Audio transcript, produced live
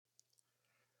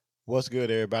What's good,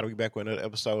 everybody? We back with another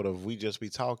episode of We Just Be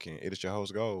Talking. It is your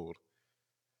host Gold.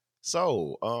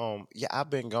 So, I've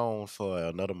been gone for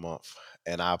another month,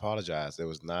 and I apologize. It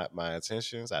was not my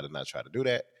intentions. I did not try to do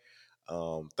that.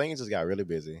 Things just got really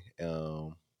busy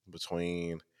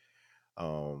between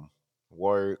um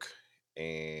work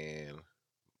and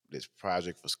this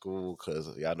project for school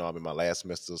because y'all know I'm in my last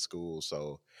semester of school.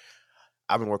 So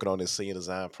I've been working on this senior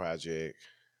design project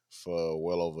for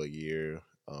well over a year.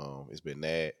 It's been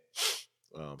that.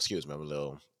 Excuse me, I'm a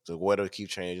little. The weather keep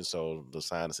changing, so the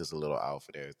sinus is a little off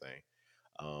and everything.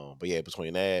 But yeah,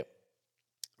 between that,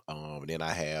 then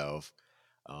I have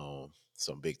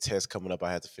some big tests coming up.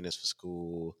 I have to finish for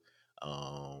school.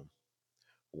 Um,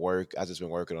 Work. I just been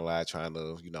working a lot, trying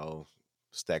to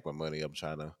stack my money up,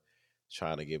 trying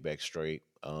to get back straight.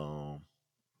 And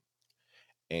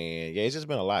yeah, it's just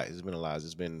been a lot. It's been a lot.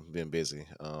 It's been busy.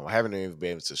 I haven't even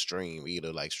been able to stream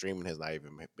either. Like streaming has not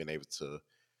even been able to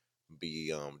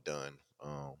be done.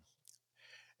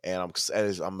 And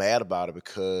I'm mad about it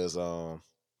because a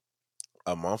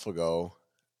month ago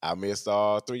I missed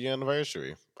our 3 year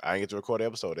anniversary. I didn't get to record an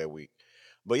episode that week.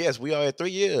 But yes, we are at 3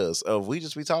 years of We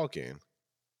Just Be Talking.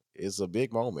 It's a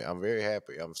big moment. I'm very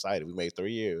happy. I'm excited. We made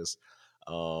 3 years.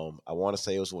 I want to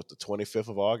say it was what, the 25th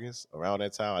of August, around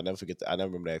that time. I never forget. I never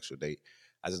remember the actual date.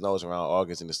 I just know it's around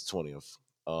August and it's the 20th.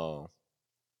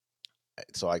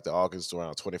 So like the August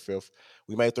around 25th,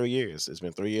 we made 3 years. It's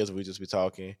been 3 years. We just be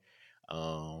talking.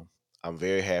 Um, I'm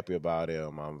very happy about it.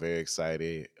 I'm very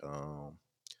excited.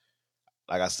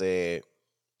 Like I said,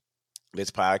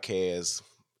 this podcast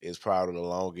is probably the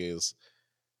longest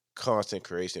content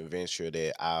creation venture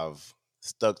that I've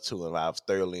stuck to and I've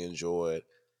thoroughly enjoyed.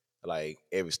 Like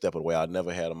every step of the way, I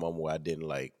never had a moment where I didn't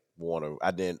like want to.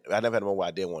 I never had a moment where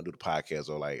I didn't want to do the podcast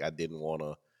or like I didn't want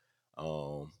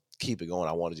to keep it going.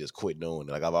 I want to just quit doing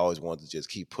it. Like I've always wanted to just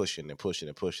keep pushing and pushing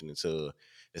and pushing until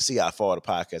and see how far the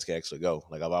podcast can actually go.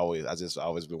 Like I just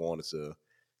always been wanting to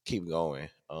keep going.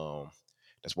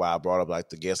 That's why I brought up like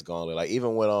the guest going. Like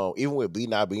even with B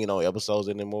not being on episodes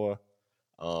anymore,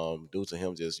 due to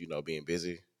him just being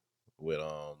busy with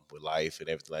life and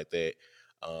everything like that.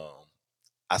 Um,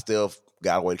 I still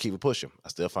got a way to keep it pushing. I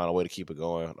still found a way to keep it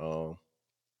going.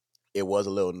 It was a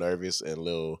little nervous and a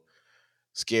little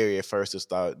scary at first to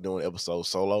start doing episodes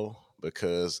solo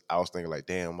because I was thinking like,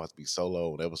 damn, I must be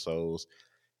solo on episodes.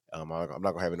 I'm not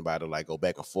gonna have anybody to like go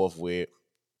back and forth with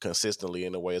consistently.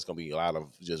 In a way, it's gonna be a lot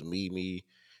of just me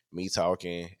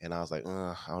talking. And I was like,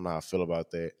 I don't know how I feel about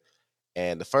that.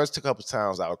 And the first couple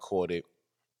times I recorded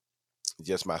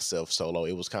just myself solo,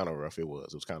 it was kind of rough. It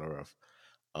was kind of rough.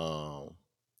 Um,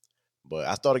 but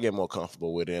I started getting more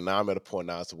comfortable with it, and now I'm at a point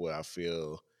now to where I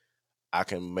feel I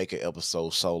can make an episode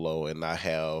solo and not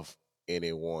have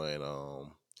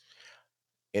anyone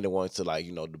anyone to like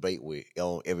debate with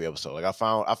on every episode. Like I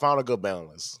found a good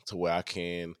balance to where I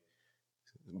can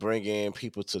bring in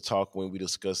people to talk when we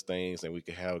discuss things and we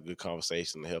can have a good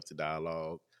conversation and healthy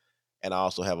dialogue. And I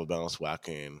also have a balance where I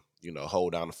can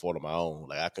hold down the fort on my own.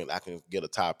 Like I can get a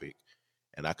topic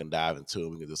and I can dive into it.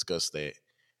 We can discuss that.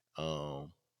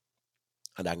 Um,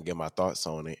 and I can get my thoughts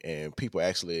on it. And people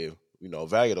actually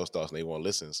value those thoughts and they want to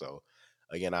listen. So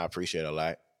again, I appreciate it a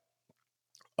lot.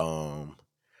 Um,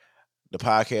 the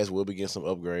podcast will be getting some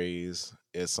upgrades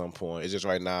at some point. It's just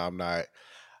right now I'm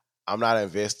not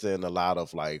investing a lot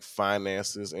of like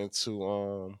finances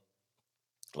into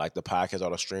like the podcast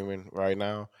or the streaming right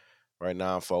now. Right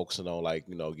now I'm focusing on like,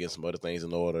 getting some other things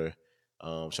in order,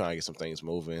 trying to get some things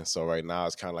moving. So right now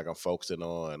it's kinda like I'm focusing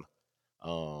on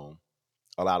um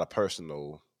a lot of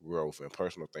personal growth and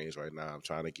personal things right now. I'm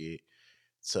trying to get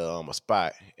to a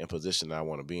spot and position that I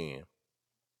want to be in.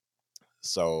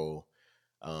 So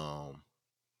um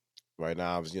right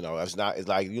now, it's not. It's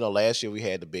like last year we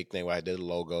had the big thing where I did the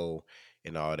logo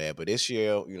and all that, but this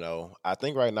year, I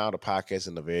think right now the podcast is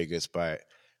in a very good spot.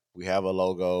 We have a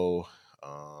logo.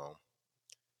 Um,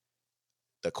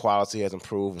 the quality has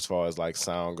improved as far as like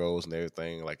sound goes and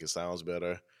everything. Like it sounds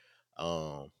better.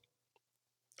 Um,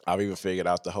 I've even figured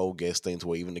out the whole guest thing to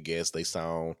where even the guests they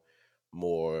sound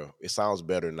more. It sounds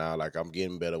better now. Like I'm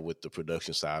getting better with the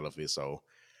production side of it. So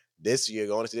this year,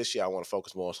 going into this year, I want to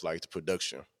focus more on like the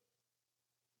production.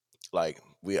 Like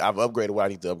I've upgraded what I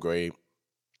need to upgrade.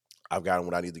 I've gotten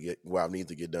what I need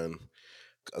to get done,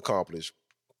 accomplished.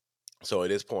 So at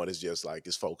this point, it's just like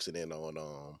it's focusing in on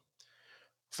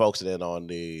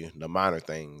the minor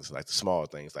things, like the small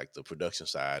things, like the production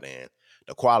side and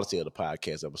the quality of the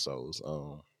podcast episodes.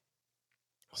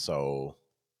 So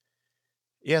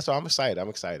yeah, so I'm excited. I'm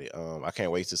excited. I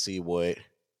can't wait to see what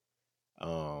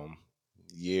um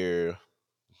year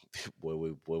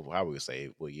what how we would say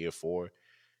what year 4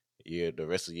 the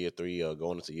rest of year 3,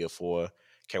 going into year 4.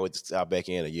 Can't wait to start back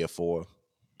in year 4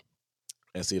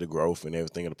 and see the growth and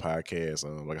everything of the podcast.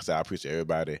 Like I said, I appreciate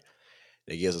everybody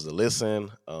that gives us a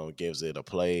listen, gives it a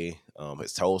play,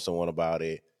 has told someone about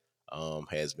it,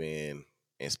 has been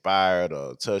inspired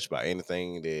or touched by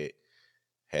anything that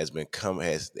has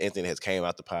anything that has came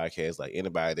out the podcast. Like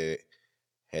anybody that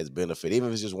has benefited, even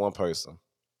if it's just one person,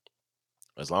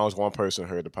 as long as one person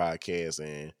heard the podcast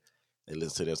and they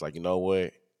listen to this, like, you know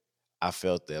what, I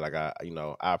felt that, like, I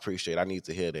appreciate, I need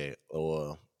to hear that,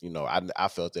 or I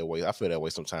felt that way. I feel that way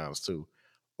sometimes too,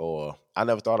 or I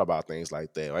never thought about things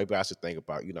like that. Maybe I should think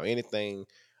about anything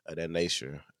of that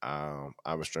nature. I'm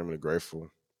extremely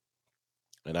grateful,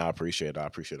 and I appreciate it. I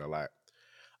appreciate it a lot.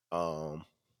 Um,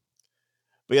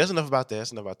 but yeah, that's enough about that.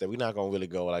 That's enough about that. We're not gonna really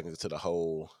go like into the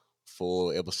whole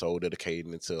full episode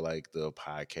dedicating into like the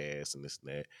podcast and this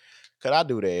and that, cause I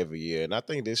do that every year, and I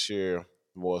think this year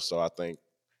more so. I think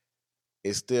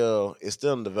it's still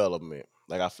in development.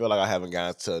 Like I feel like I haven't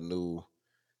gotten to a new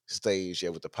stage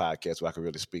yet with the podcast where I can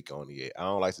really speak on it yet. I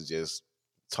don't like to just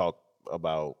talk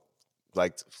about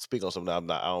like speak on something I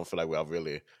don't feel like I've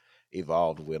really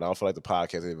evolved with. I don't feel like the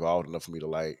podcast has evolved enough for me to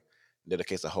like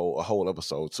dedicate a whole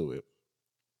episode to it.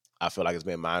 I feel like it's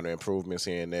been minor improvements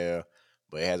here and there,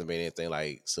 but it hasn't been anything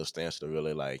like substantial to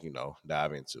really like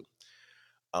dive into.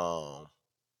 Um,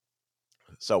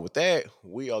 so with that,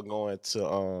 we are going to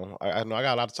I know I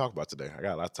got a lot to talk about today. I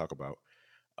got a lot to talk about.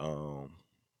 Um,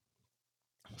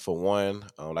 for one,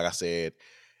 like I said,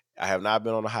 I have not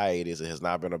been on a hiatus. It has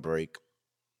not been a break.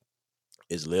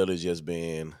 It's literally just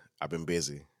been I've been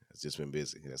busy. It's just been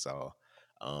busy. That's all.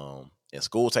 And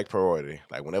school take priority.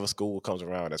 Like whenever school comes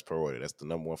around, that's priority. That's the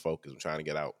number one focus. I'm trying to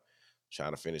get out,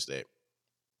 trying to finish that.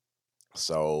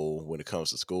 So when it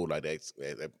comes to school, like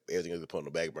everything is put on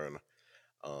the back burner.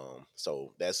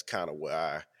 So that's kind of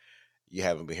why you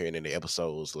haven't been hearing any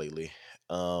episodes lately.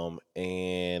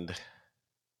 And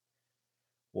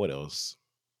what else?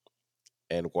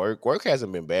 And work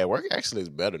hasn't been bad. Work actually is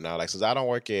better now. Like since I don't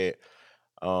work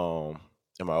um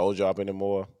at my old job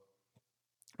anymore,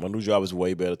 my new job is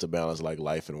way better to balance like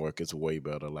life and work. It's way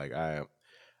better. Like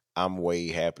I'm way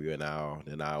happier now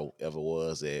than I ever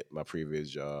was at my previous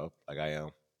job. Like I am.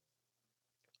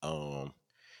 Um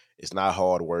it's not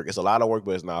hard work. It's a lot of work,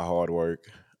 but it's not hard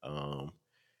work. Um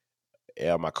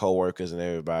yeah, my coworkers and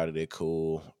everybody, they're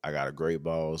cool. I got a great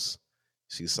boss.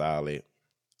 She's solid.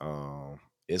 Um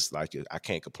it's like I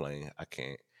can't complain. I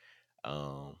can't.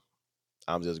 Um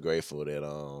I'm just grateful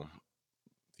that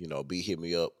B hit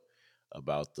me up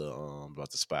about the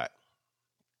spot,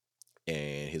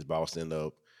 and his boss ended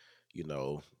up, you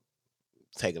know,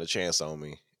 taking a chance on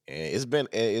me, and it's been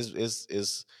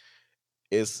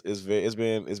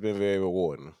very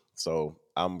rewarding. So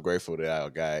I'm grateful that I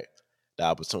got the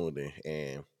opportunity,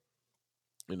 and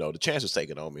the chance was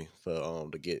taken on me for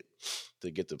to get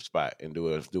the spot and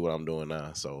do what I'm doing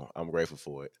now. So I'm grateful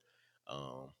for it.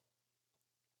 Um,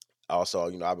 Also,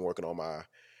 I've been working on my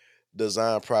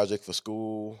design project for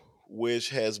school, which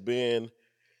has been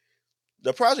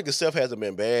the project itself hasn't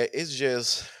been bad. It's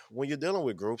just when you're dealing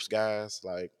with groups, guys,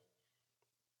 like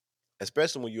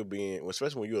especially when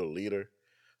you're a leader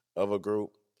of a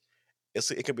group,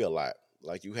 it can be a lot.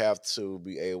 Like you have to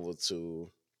be able to.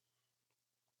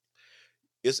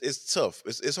 It's tough.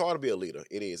 It's hard to be a leader.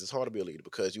 It is. It's hard to be a leader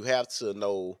because you have to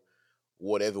know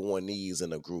what everyone needs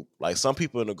in a group. Like some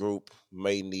people in the group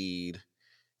may need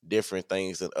different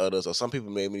things than others, or some people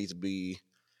may need to be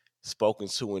spoken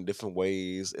to in different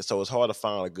ways. And so it's hard to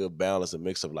find a good balance and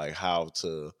mix of like how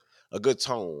to a good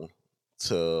tone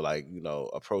to like,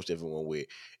 approach everyone with.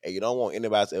 And you don't want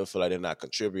anybody to ever feel like they're not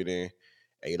contributing.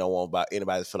 And you don't want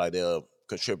anybody to feel like they're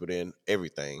contributing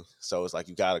everything. So it's like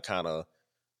you gotta kind of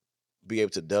be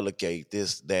able to delegate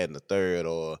this, that, and the third,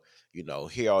 or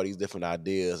hear all these different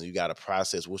ideas, and you got to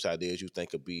process which ideas you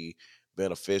think could be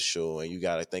beneficial, and you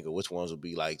got to think of which ones would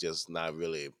be like just not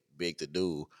really big to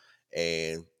do,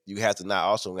 and you have to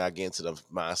not get into the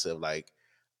mindset of like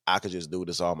I could just do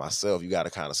this all myself. You got to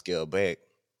kind of scale back,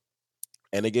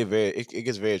 and it gets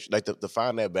very like to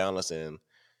find that balance and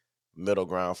middle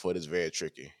ground for it is very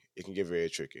tricky. It can get very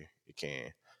tricky. It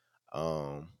can.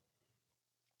 Um,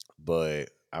 but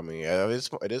I mean, at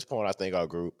this point, I think our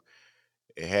group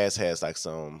it has like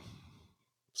some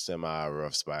semi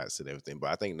rough spots and everything, but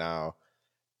I think now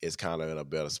it's kind of in a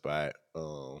better spot.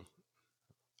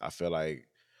 I feel like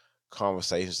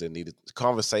conversations that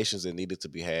needed to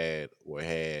be had were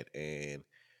had, and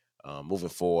moving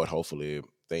forward, hopefully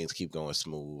things keep going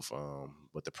smooth.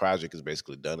 But the project is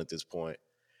basically done at this point.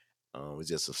 It's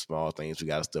just some small things we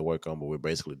got to still work on, but we're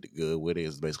basically good with it.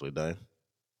 It's basically done.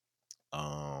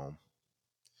 Um,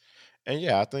 And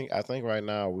yeah, I think right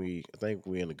now I think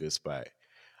we in a good spot.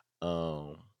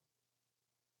 Um,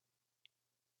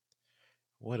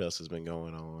 what else has been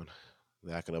going on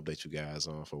that I can update you guys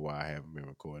on for why I haven't been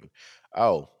recording?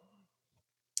 Oh,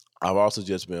 I've also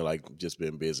just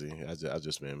been busy. I've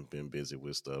just been busy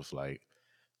with stuff like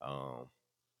um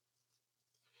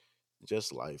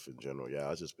just life in general. Yeah,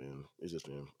 it's just been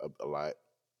a lot.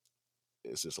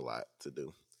 It's just a lot to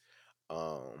do.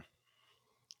 Um,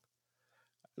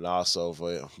 and also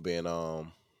for being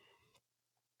what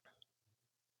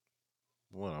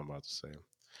I'm about to say.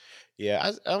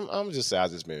 Yeah, I'm just saying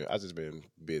I just been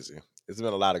busy. It's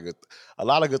been a lot of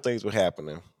good things been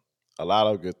happening. A lot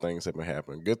of good things have been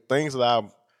happening. Good things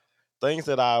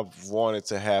that I've wanted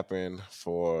to happen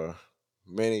for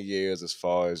many years as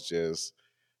far as just,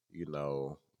 you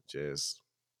know, just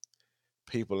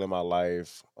people in my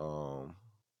life,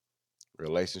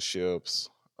 relationships,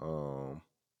 um,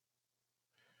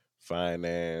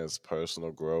 finance,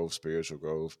 personal growth, spiritual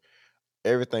growth.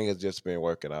 Everything has just been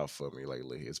working out for me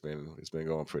lately. It's been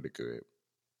going pretty good.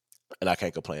 And I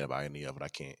can't complain about any of it. I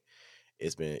can't.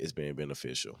 It's been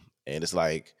beneficial. And it's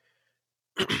like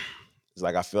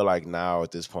I feel like now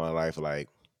at this point in life, like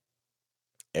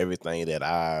everything that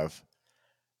I've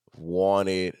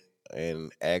wanted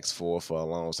and asked for a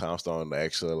long time, I'm starting to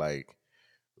actually like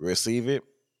receive it.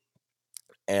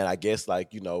 And I guess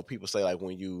like, people say like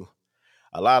when you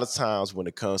a lot of times when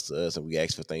it comes to us and we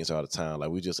ask for things all the time, like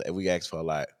we ask for a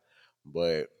lot,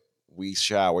 but we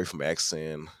shy away from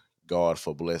asking God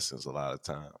for blessings a lot of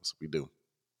times. We do.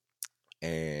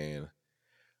 And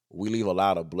we leave a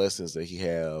lot of blessings that he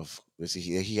has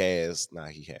not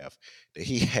he have that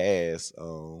he has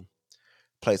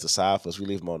placed aside for us. We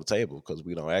leave them on the table because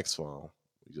we don't ask for them.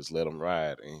 We just let them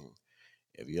ride. And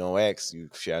if you don't ask, you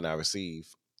shall not receive.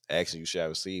 Asking, you shall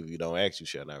receive. If you don't ask, you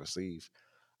shall not receive.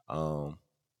 Um,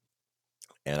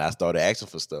 and I started asking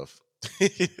for stuff.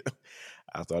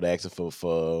 I started asking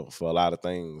for a lot of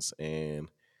things, and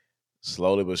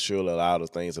slowly but surely, a lot of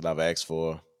things that I've asked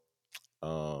for,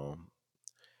 um,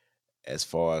 as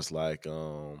far as like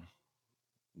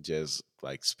just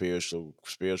like spiritual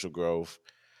growth,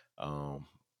 um,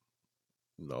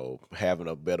 having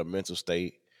a better mental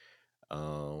state,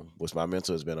 which my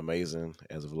mental has been amazing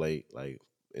as of late. Like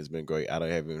it's been great. I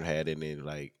don't haven't had any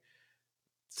like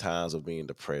times of being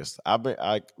depressed.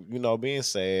 Being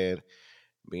sad,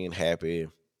 being happy,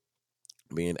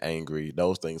 being angry,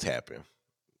 those things happen.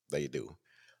 They do.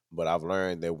 But I've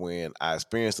learned that when I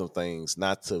experience some things,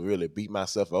 not to really beat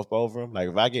myself up over them. Like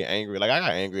if I get angry, like I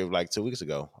got angry like 2 weeks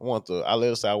ago. I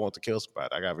literally said I want to kill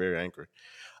somebody. I got very angry.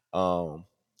 Um,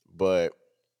 but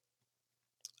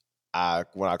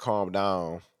when I calm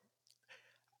down,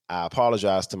 I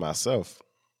apologize to myself,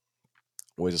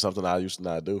 which is something I used to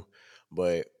not do.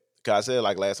 But cause I said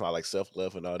like last time, I like self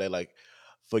love and all that. Like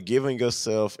forgiving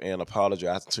yourself and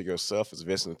apologizing to yourself is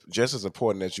just as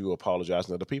important as you apologizing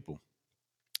to other people.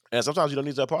 And sometimes you don't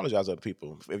need to apologize to other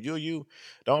people. If you're you,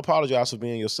 don't apologize for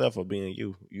being yourself or being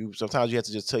you. You sometimes you have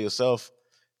to just tell yourself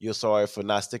you're sorry for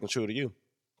not sticking true to you.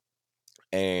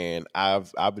 And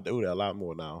I've been doing that a lot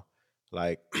more now.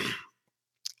 Like,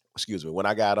 excuse me, when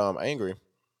I got angry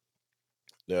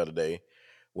the other day,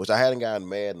 which I hadn't gotten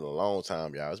mad in a long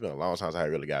time, y'all. It's been a long time since I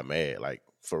really got mad, like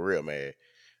for real mad,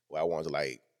 where I wanted to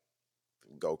like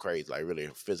go crazy, like really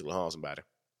physically harm somebody.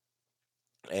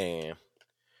 And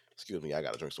excuse me, I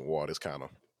gotta drink some water. It's kind of,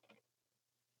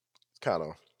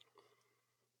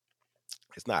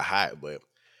 it's not hot, but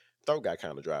throat got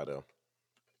kind of dry though.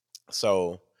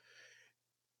 So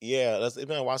yeah, it's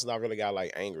been a while since I really got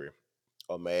like angry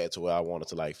or mad to where I wanted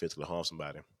to like physically harm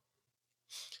somebody.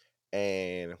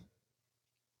 And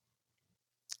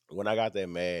when I got that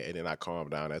mad and then I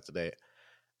calmed down after that,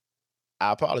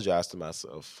 I apologized to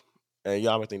myself. And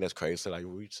y'all might think that's crazy. So, like,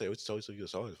 what you say, what you told you you're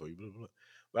sorry for you, blah, blah, blah.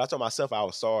 But I told myself I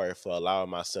was sorry for allowing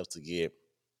myself to get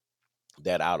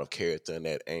that out of character and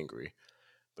that angry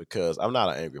because I'm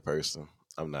not an angry person.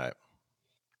 I'm not.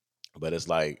 But it's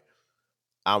like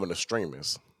I'm an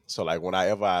extremist. So like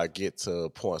whenever I get to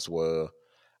points where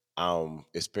I'm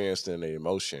experiencing an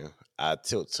emotion, I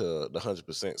tilt to the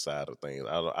 100% side of things.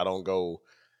 I don't go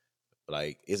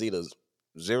like it's either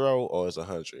zero or it's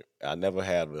 100. I never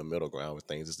have a middle ground with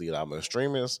things. It's either I'm an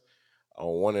extremist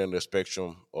on one end of the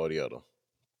spectrum or the other.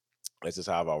 That's just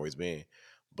how I've always been.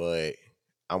 But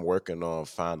I'm working on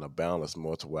finding a balance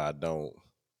more to where I don't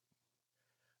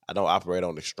operate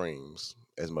on extremes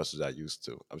as much as I used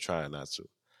to. I'm trying not to.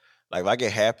 Like if I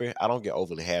get happy, I don't get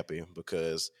overly happy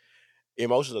because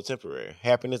emotions are temporary.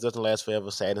 Happiness doesn't last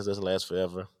forever. Sadness doesn't last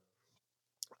forever.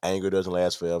 Anger doesn't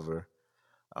last forever.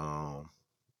 Um,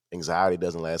 Anxiety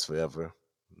doesn't last forever.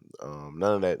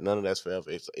 None of that's forever.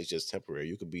 It's just temporary.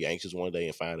 You could be anxious one day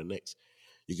and fine the next.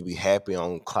 You could be happy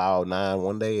on cloud nine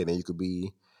one day, and then you could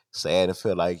be sad and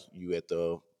feel like you at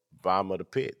the bottom of the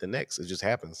pit the next. It just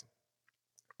happens.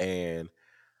 And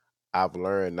I've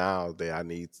learned now that I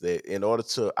need that in order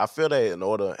to. I feel that in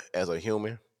order as a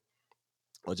human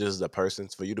or just as a person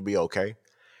for you to be okay,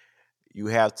 you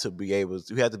have to be able.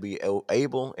 You have to be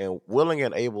able and willing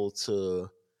and able to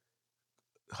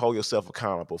hold yourself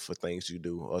accountable for things you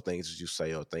do or things that you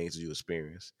say or things that you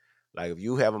experience. Like if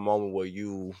you have a moment where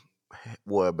you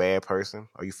were a bad person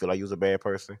or you feel like you was a bad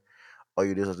person or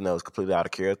you did something that was completely out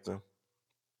of character,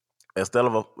 instead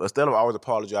of always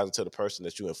apologizing to the person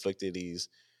that you inflicted these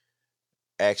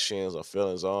actions or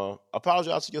feelings on,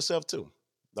 apologize to yourself too.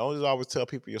 Don't just always tell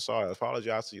people you're sorry.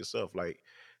 Apologize to yourself. Like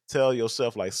tell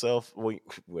yourself like self well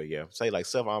yeah, say like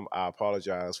self I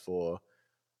apologize for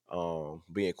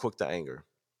being quick to anger.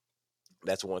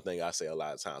 That's one thing I say a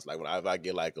lot of times. Like if I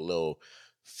get like a little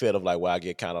fit of like where I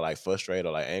get kind of like frustrated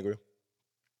or like angry,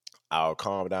 I'll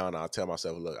calm down and I'll tell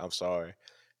myself, look, I'm sorry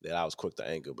that I was quick to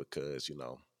anger because,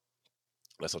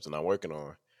 that's something I'm working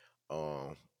on.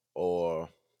 Um, or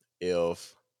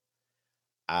if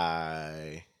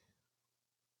I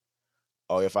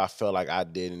if I felt like I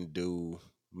didn't do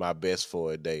my best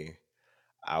for a day,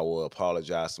 I will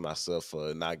apologize to myself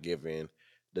for not giving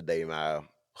the day my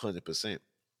 100%.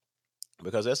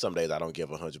 Because there's some days I don't give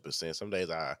 100%. Some days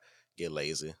I get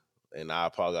lazy, and I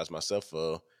apologize to myself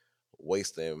for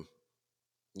wasting,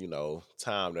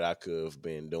 time that I could have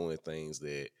been doing things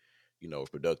that, was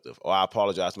productive. Or I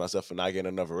apologize to myself for not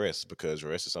getting enough rest because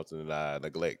rest is something that I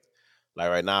neglect. Like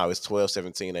right now, it's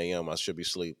 12:17 a.m. I should be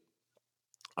asleep.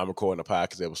 I'm recording a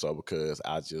podcast episode because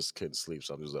I just couldn't sleep,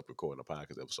 so I'm just up recording a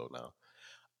podcast episode now.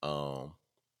 Um,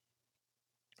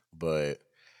 but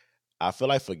I feel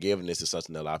like forgiveness is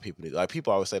something that a lot of people need. Like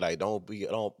people always say, like, don't be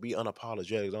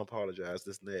unapologetic, don't apologize,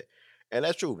 this and that. And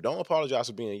that's true. Don't apologize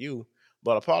for being you,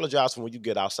 but apologize for when you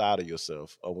get outside of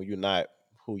yourself or when you're not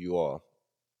who you are.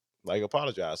 Like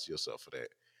apologize to yourself for that.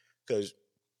 Because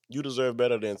you deserve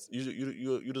better than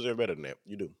you deserve better than that.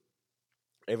 You do.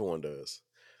 Everyone does.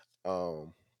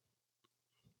 Um,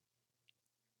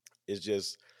 it's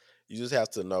just you just have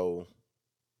to know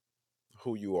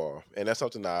who you are. And that's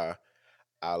something I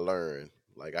learned.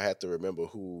 Like I had to remember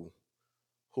who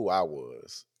I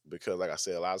was because, like I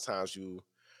said, a lot of times you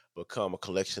become a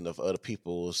collection of other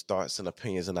people's thoughts and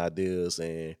opinions and ideas,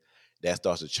 and that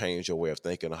starts to change your way of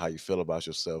thinking or how you feel about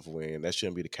yourself. When that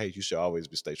shouldn't be the case, you should always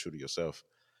be stay true to yourself.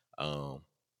 Um,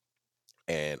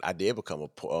 and I did become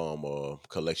a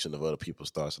collection of other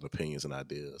people's thoughts and opinions and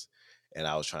ideas, and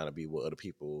I was trying to be what other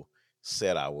people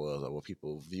said I was or what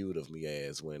people viewed of me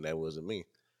as when that wasn't me.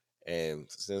 And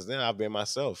since then, I've been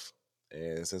myself,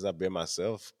 and since I've been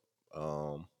myself,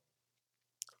 um,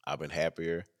 I've been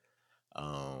happier.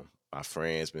 My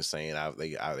friends been saying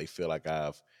they feel like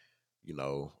you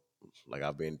know like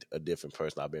I've been a different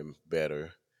person. I've been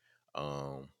better.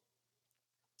 Um,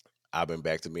 I've been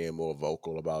back to being more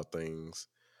vocal about things,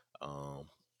 um,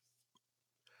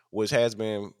 which has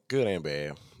been good and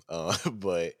bad.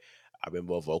 But I've been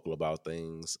more vocal about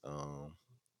things,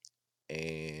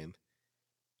 and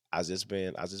I just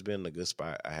been in a good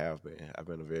spot. I've been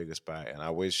in a very good spot, and I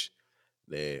wish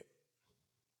that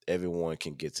everyone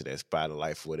can get to that spot in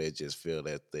life where they just feel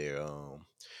that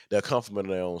they're comfortable in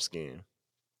their own skin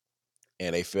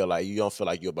and they feel like you don't feel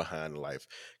like you're behind in life.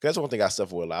 'Cause that's one thing I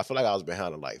suffer with a lot. I feel like I was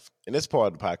behind in life, and this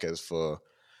part of the podcast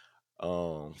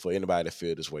for anybody that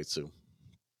feel this way too.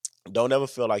 Don't ever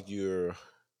feel like you're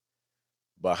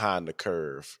behind the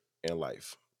curve in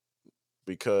life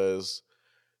because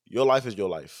your life is your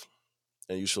life,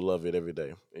 and you should love it every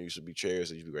day, and you should be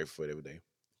cherished and you should be grateful for it every day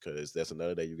because that's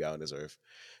another day you got on this earth.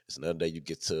 It's another day you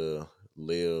get to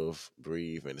live,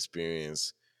 breathe, and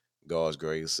experience God's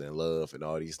grace and love and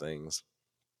all these things.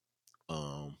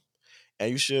 Um,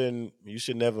 and you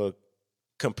should never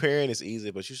comparing is easy,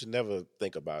 but you should never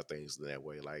think about things in that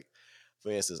way. Like,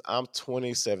 for instance, I'm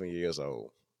 27 years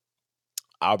old.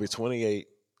 I'll be 28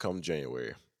 come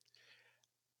January.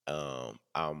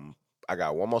 I'm I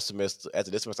got one more semester. After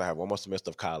this semester, I have one more semester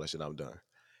of college, and I'm done.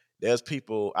 There's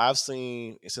people I've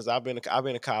seen since I've been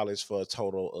in college for a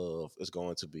total of it's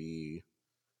going to be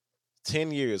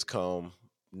 10 years. Come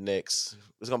next,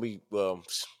 it's gonna be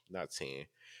not 10.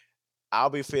 I'll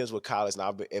be finished with college,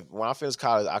 and when I finish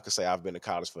college, I could say I've been in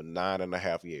college for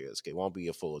 9.5 years. Okay, it won't be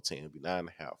a full 10; it'll be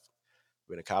 9.5.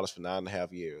 Been in college for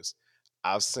 9.5 years.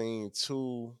 I've seen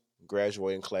two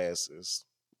graduating classes,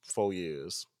 4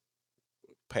 years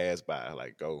pass by,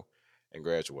 like go and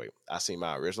graduate. I seen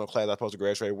my original class I was supposed to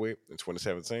graduate with in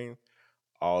 2017.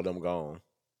 All of them gone.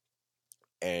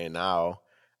 And now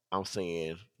I'm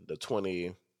seeing the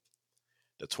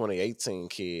 2018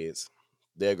 kids,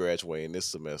 they're graduating this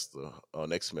semester or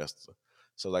next semester.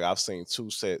 So like I've seen two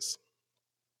sets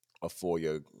of four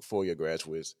year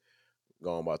graduates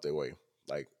going about their way.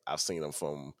 Like I've seen them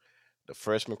from the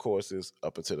freshman courses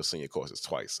up into the senior courses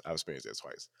twice. I've experienced that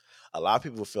twice. A lot of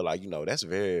people feel like,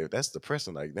 that's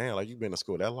depressing. Like, damn, like you've been in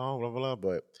school that long, blah, blah, blah.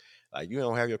 But like you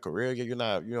don't have your career yet, you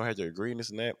don't have your degree and this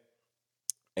and that.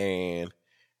 And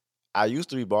I used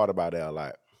to be bothered about that a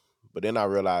lot. But then I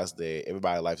realized that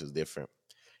everybody's life is different.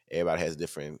 Everybody has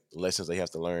different lessons they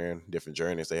have to learn, different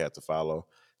journeys they have to follow,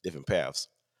 different paths.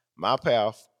 My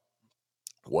path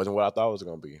wasn't what I thought it was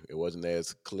gonna be. It wasn't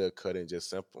as clear cut and just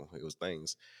simple. It was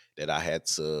things that I had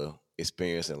to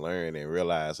experience and learn and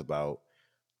realize about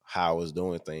how I was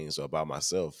doing things or about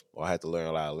myself. Or I had to learn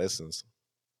a lot of lessons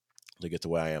to get to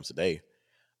where I am today.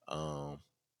 Um,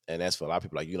 and that's for a lot of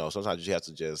people. Like,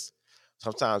 sometimes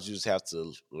sometimes you just have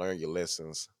to learn your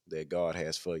lessons that God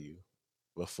has for you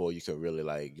before you can really,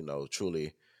 like,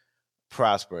 truly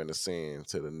prosper in the sin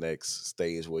to the next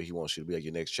stage where He wants you to be, like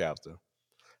your next chapter.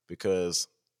 Because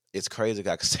it's crazy.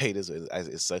 I can say this.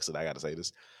 It sucks that I got to say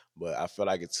this, but I feel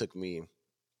like it took me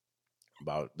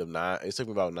about the nine. It took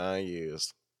me about 9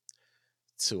 years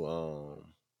to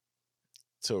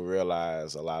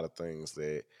realize a lot of things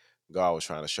that God was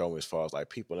trying to show me as far as like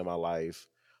people in my life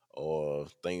or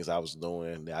things I was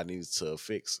doing that I needed to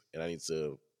fix and I need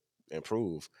to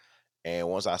improve. And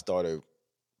once I started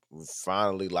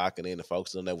finally locking in and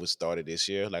focusing on that, which started this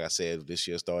year. Like I said, this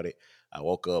year started. I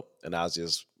woke up and I was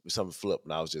just something flipped,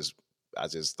 and I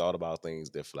just thought about things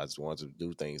differently. I just wanted to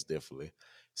do things differently.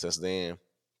 Since then,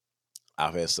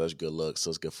 I've had such good luck,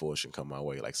 such good fortune come my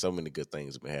way. Like so many good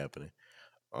things have been happening.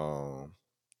 Um,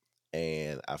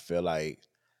 and I feel like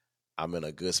I'm in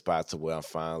a good spot to where I'm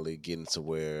finally getting to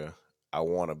where I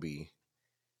want to be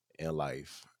in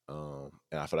life. And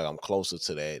I feel like I'm closer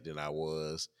to that than I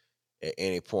was at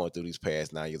any point through these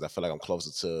past 9 years. I feel like I'm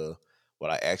closer to what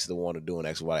I actually want to do and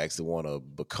actually what I actually want to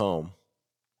become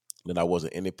than I was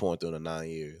at any point through the 9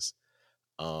 years.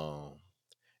 Um,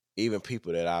 Even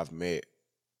people that I've met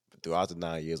throughout the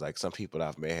 9 years, like some people that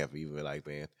I've met have even like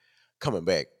been coming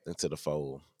back into the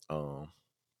fold. Um,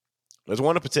 there's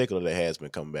one in particular that has been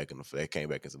coming back that came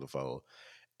back into the fold,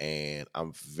 and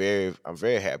I'm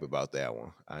very happy about that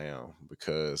one. I am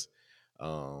because,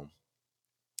 um,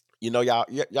 y'all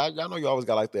know you always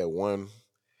got like that one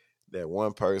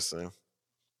person.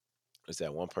 It's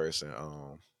that one person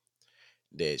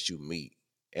that you meet,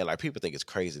 and like people think it's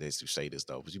crazy that you say this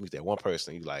though, but you meet that one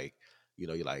person, you like,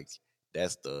 you're like,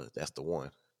 that's the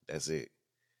one, that's it,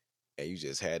 and you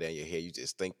just had that in your head. You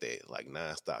just think that like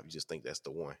nonstop. You just think that's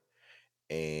the one,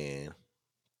 and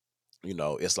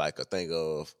it's like a thing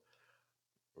of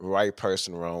right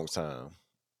person, wrong time.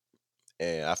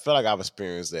 And I feel like I've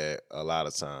experienced that a lot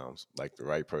of times, like the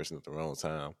right person at the wrong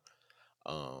time,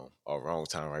 or wrong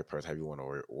time, right person, however you want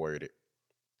to word it.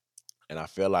 And I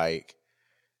feel like,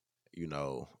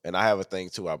 and I have a thing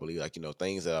too. I believe like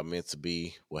things that are meant to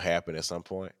be will happen at some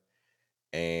point,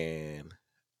 and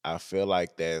I feel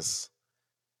like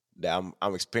I'm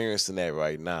experiencing that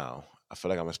right now. I feel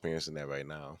like I'm experiencing that right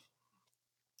now.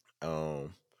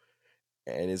 Um,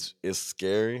 and it's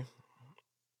scary.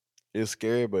 It's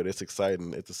scary, but it's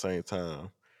exciting at the same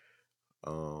time.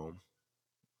 Um,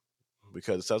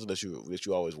 because it's something that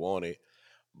you always wanted,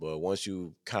 but once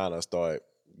you kind of start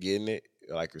getting it,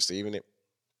 like receiving it,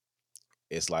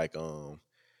 it's like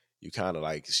you kind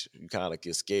of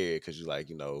get scared because you like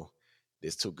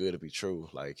it's too good to be true.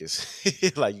 Like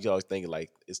it's like you always thinking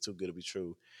like it's too good to be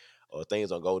true, or things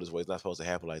don't go this way. It's not supposed to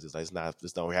happen like this. Like it's not.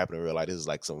 This don't happen in real life. This is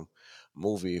like some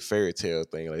movie fairy tale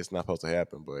thing. Like it's not supposed to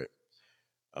happen.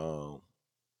 But um,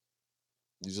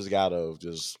 you just gotta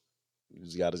just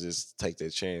take that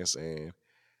chance and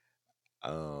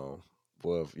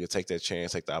well, if you take that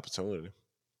chance, take the opportunity,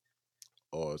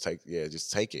 or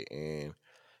just take it and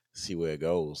see where it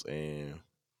goes. And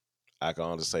I can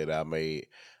honestly say that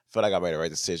feel like I made the right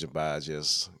decision by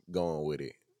just going with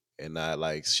it and not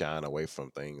like shying away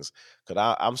from things.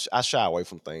 Cause I shy away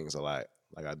from things a lot,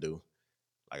 like I do.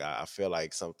 Like I feel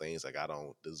like some things like I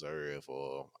don't deserve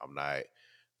or I'm not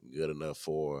good enough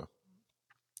for,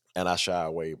 and I shy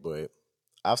away. But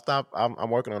I've stopped. I'm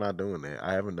working on not doing that.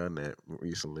 I haven't done that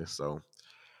recently, so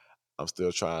I'm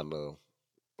still trying to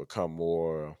become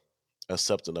more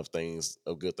accepting of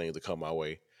good things to come my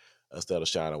way, instead of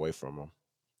shying away from them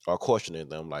or questioning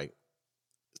them. Like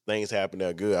things happen that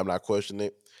are good, I'm not questioning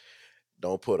it.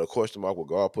 Don't put a question mark with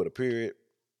God, put a period,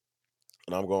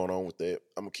 and I'm going on with that.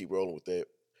 I'm gonna keep rolling with that.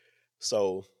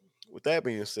 So, with that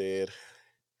being said,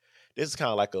 this is kind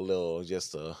of like a little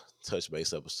just a touch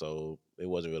base episode. It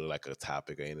wasn't really like a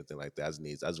topic or anything like that. I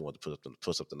just wanted to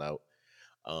put something out.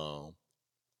 Um,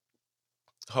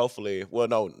 hopefully, well,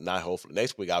 no, not hopefully.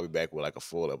 Next week I'll be back with like a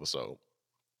full episode.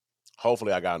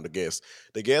 Hopefully, I got on the guest.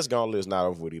 The guest gauntlet is not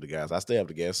over with either, guys. I still have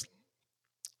the guests.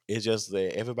 It's just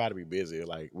that everybody be busy.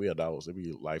 Like we adults, it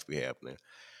be life be happening.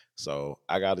 So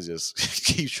I gotta just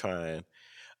keep trying.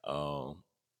 Um,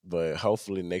 but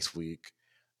hopefully next week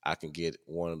I can get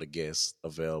one of the guests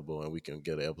available and we can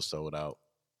get an episode out.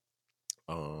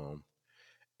 Um,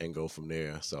 and go from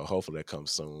there. So hopefully that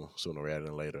comes soon, sooner rather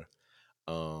than later.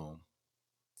 Um,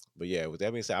 but yeah, with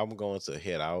that being said, I'm going to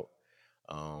head out.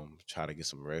 Try to get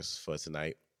some rest for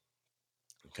tonight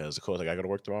because of course I gotta go to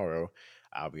work tomorrow.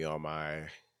 I'll be on my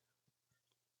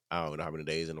I don't know how many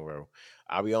days in a row.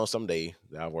 I'll be on some day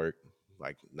that I work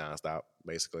like nonstop,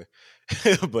 basically,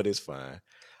 but it's fine.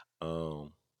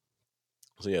 Um,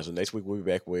 so yeah, so next week we'll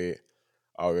be back with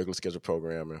our regular scheduled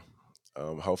programming.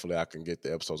 Hopefully, I can get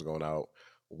the episodes going out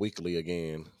weekly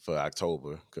again for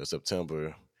October because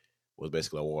September was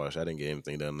basically a wash. I didn't get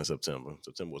anything done in September.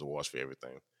 September was a wash for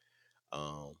everything.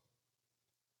 Um,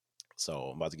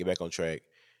 so I'm about to get back on track,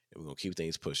 and we're gonna keep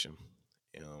things pushing.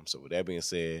 So with that being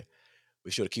said, be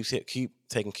sure to keep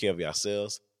taking care of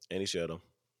yourselves and each other.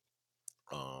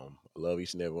 I love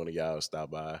each and every one of y'all. Stop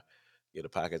by, get a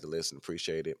podcast to listen.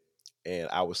 Appreciate it. And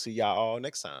I will see y'all all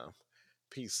next time.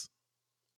 Peace.